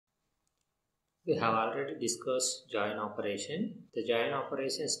We have already discussed join operation. The join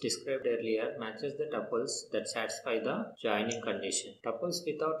operations described earlier matches the tuples that satisfy the joining condition. Tuples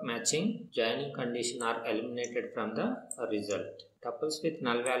without matching joining condition are eliminated from the result. Tuples with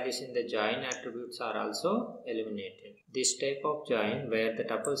null values in the join attributes are also eliminated. This type of join where the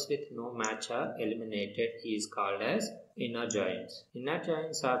tuples with no match are eliminated is called as inner joins. Inner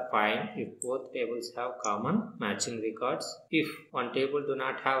joins are fine if both tables have common matching records. If one table do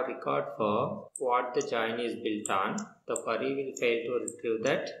not have record for what the join is built on, the query will fail to retrieve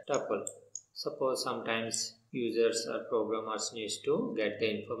that tuple. Suppose sometimes users or programmers need to get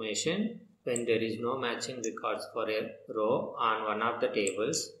the information when there is no matching records for a row on one of the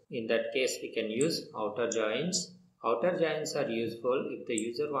tables. In that case, we can use outer joins. Outer joins are useful if the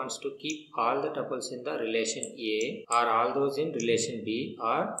user wants to keep all the tuples in the relation A or all those in relation B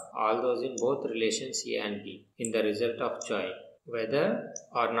or all those in both relations A and B in the result of join, whether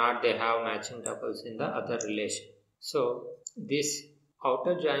or not they have matching tuples in the other relation. So, this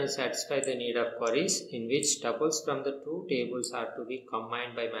outer joins satisfy the need of queries in which tuples from the two tables are to be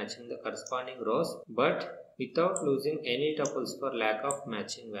combined by matching the corresponding rows but without losing any tuples for lack of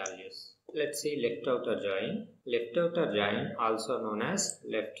matching values. Let's see left outer join. Left outer join, also known as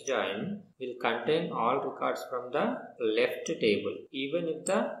left join, will contain all records from the left table, even if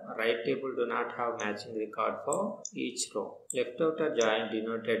the right table do not have matching record for each row. Left outer join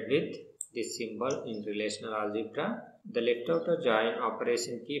denoted with this symbol in relational algebra. The left outer join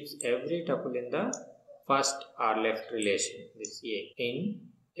operation keeps every tuple in the first or left relation, this A. In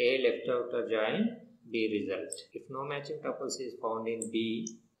A left outer join, B result. If no matching tuples is found in B,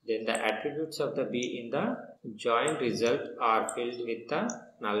 then the attributes of the B in the join result are filled with the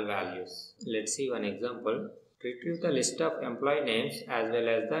null values. Let's see one example. Retrieve the list of employee names as well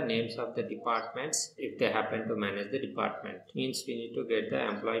as the names of the departments if they happen to manage the department. Means we need to get the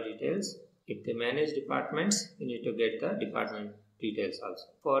employee details. If they manage departments, we need to get the department details also.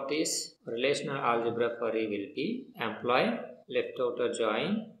 For this, relational algebra query will be employee left outer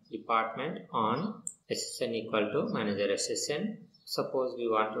join department on SSN equal to manager SSN. Suppose we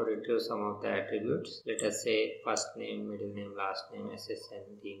want to retrieve some of the attributes. Let us say first name, middle name, last name,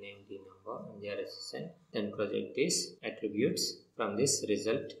 SSN, D name, D number, and their SSN. Then project these attributes from this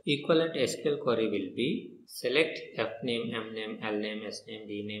result. Equivalent SQL query will be select F name, M name, L name, S name,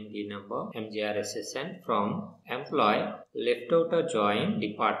 D number, MGR, SSN from employee left outer join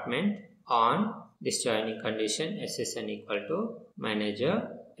department on this joining condition SSN equal to manager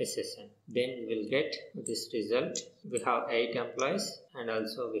SSN. Then we will get this result. We have 8 employees and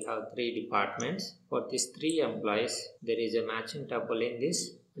also we have 3 departments. For these 3 employees, there is a matching tuple in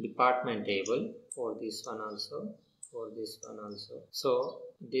this department table. For this one also, for this one also. So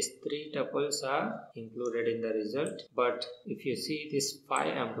these 3 tuples are included in the result. But if you see these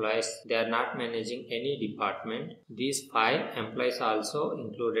 5 employees, they are not managing any department. These 5 employees are also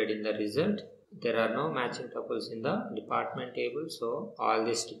included in the result. There are no matching tuples in the department table, so all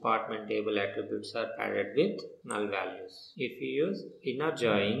these department table attributes are padded with null values. If you use inner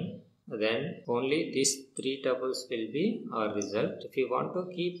join, then only these 3 tuples will be our result. If you want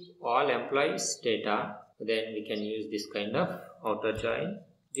to keep all employees data, then we can use this kind of outer join.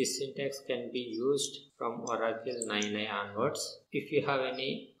 This syntax can be used from Oracle 9.9 onwards. If you have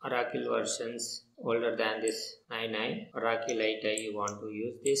any Oracle versions older than this 9.9, Oracle 8.9, you want to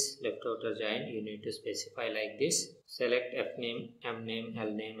use this left outer join, you need to specify like this. Select F name, M name,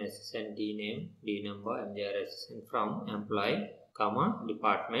 L name, SSN, D name, D number, MGR, SSN from employee, comma,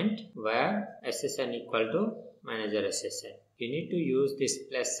 department, where SSN equal to manager SSN. You need to use this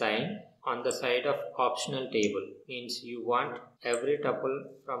plus sign on the side of optional table. Means you want every tuple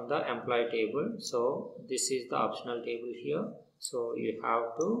from the employee table. So this is the optional table here. So you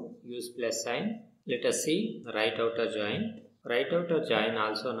have to use plus sign. Let us see right outer join. Right outer join,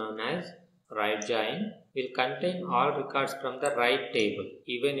 also known as right join, will contain all records from the right table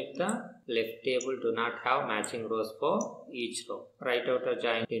even if the left table do not have matching rows for each row. Right outer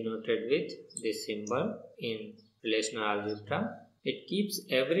join denoted with this symbol in relational algebra. It keeps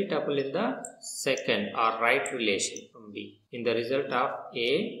every tuple in the second or right relation from B in the result of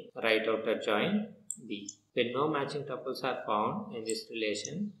A right outer join B. When no matching tuples are found in this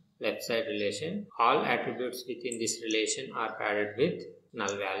relation, left side relation, all attributes within this relation are padded with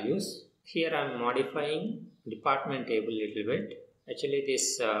null values. Here I am modifying department table little bit. Actually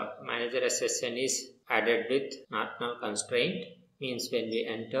this manager SSN is added with not null constraint. Means when we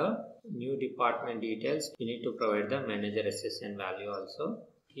enter new department details, we need to provide the manager SSN value also.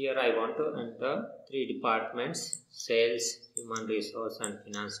 Here I want to enter three departments: sales, human resource and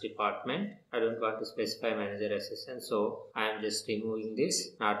finance department. I don't want to specify manager assistant, so I am just removing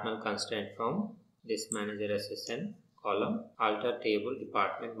this normal constraint from this manager assistant column. Alter table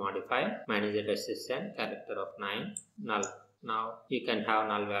department, modify manager assistant, character of 9, null. Now you can have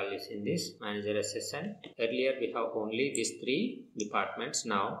null values in this manager assistant. Earlier we have only these three departments.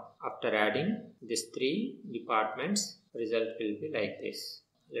 Now after adding these three departments, result will be like this.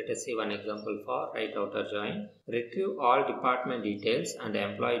 Let us see one example for right outer join. Retrieve all department details and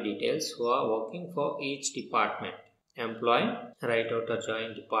employee details who are working for each department. Employee, right outer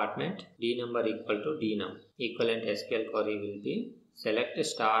join department, d number equal to dnum. Equivalent SQL query will be select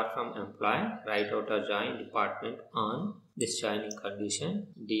star from employee, right outer join department on this joining condition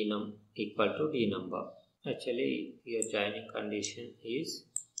dnum equal to d number. Actually your joining condition is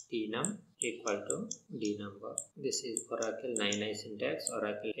dnum equal to d number. This is Oracle 9i syntax.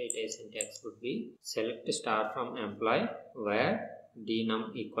 Oracle 8i syntax would be select star from employee where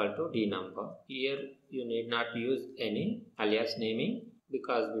dnum equal to d number. Here you need not use any alias naming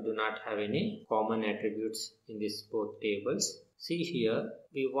because we do not have any common attributes in these both tables. See here,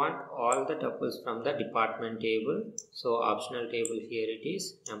 we want all the tuples from the department table. So optional table here it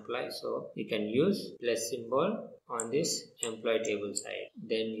is employee. So you can use plus symbol on this employee table side.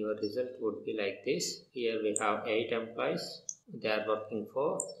 Then your result would be like this. Here we have 8 employees. They are working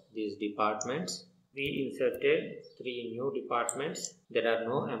for these departments. We inserted 3 new departments. There are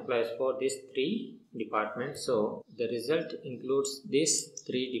no employees for these 3 departments. So the result includes these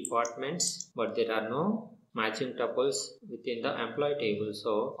 3 departments, but there are no matching tuples within the employee table.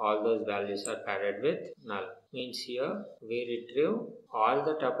 So all those values are padded with null. Means here we retrieve all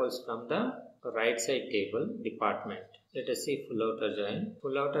the tuples from the right side table department. Let us see full outer join.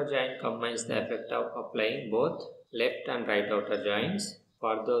 Full outer join combines the effect of applying both left and right outer joins.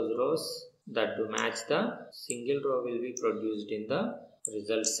 For those rows that do match, the single row will be produced in the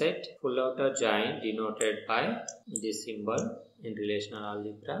result set. Full outer join denoted by this symbol in relational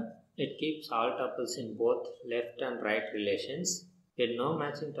algebra. It keeps all tuples in both left and right relations. When no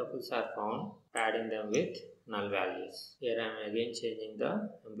matching tuples are found, padding them with null values. Here I am again changing the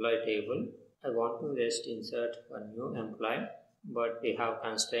employee table. I want to just insert a new employee, but we have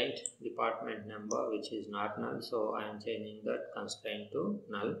constraint department number which is not null, so I am changing that constraint to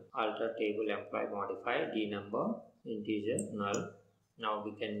null. Alter table employee, modify d number integer null. Now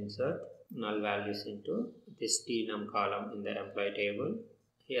we can insert null values into this dnum column in the employee table.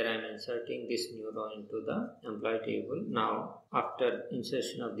 Here I am inserting this new row into the employee table. Now after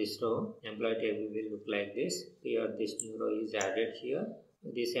insertion of this row, employee table will look like this. Here this new row is added here.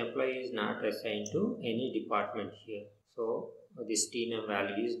 This employee is not assigned to any department here. So this dnum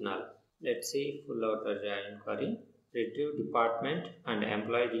value is null. Let's see full outer join query. Retrieve department and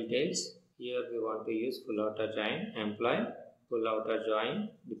employee details. Here we want to use full outer join employee, full outer join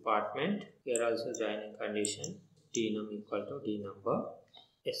department. Here also joining condition dnum equal to d number.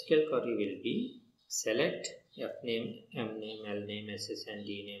 SQL query will be select fname, mname, lname, ssn,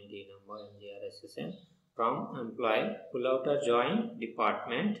 dname, dnumber, mgr, ssn from employee, full outer join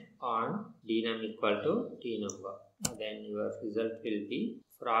department on dnum equal to dnumber. Then your result will be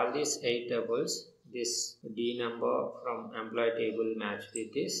for all these 8 tables, this d number from employee table match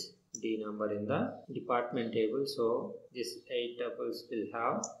with this d number in the department table. So these 8 tuples will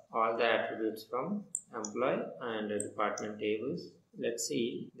have all the attributes from employee and department tables. Let's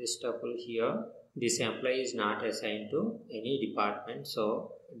see this tuple here. This employee is not assigned to any department,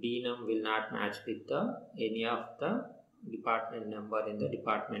 so dnum will not match with any of the department number in the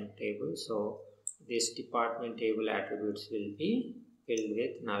department table. So this department table attributes will be filled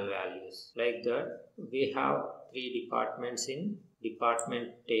with null values. Like that, we have 3 departments in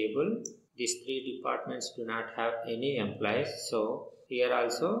department table. These 3 departments do not have any employees, so here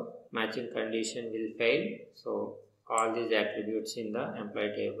also matching condition will fail. So all these attributes in the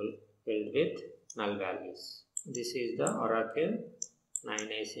employee table filled with null values. This is the Oracle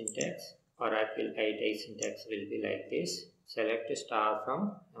 9i syntax. Oracle 8i syntax will be like this. Select star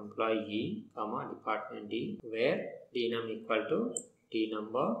from employee E, department D, where dnum equal to d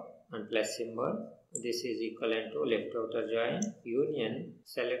number and plus symbol. This is equivalent to left outer join union.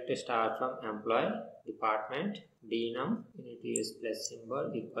 Select star from employee, department, dnum, you need to use plus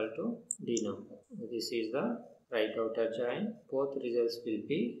symbol equal to d number. This is the right outer join. Both results will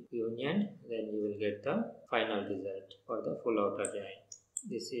be union, then you will get the final result for the full outer join.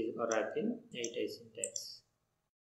 This is Oracle 8i syntax.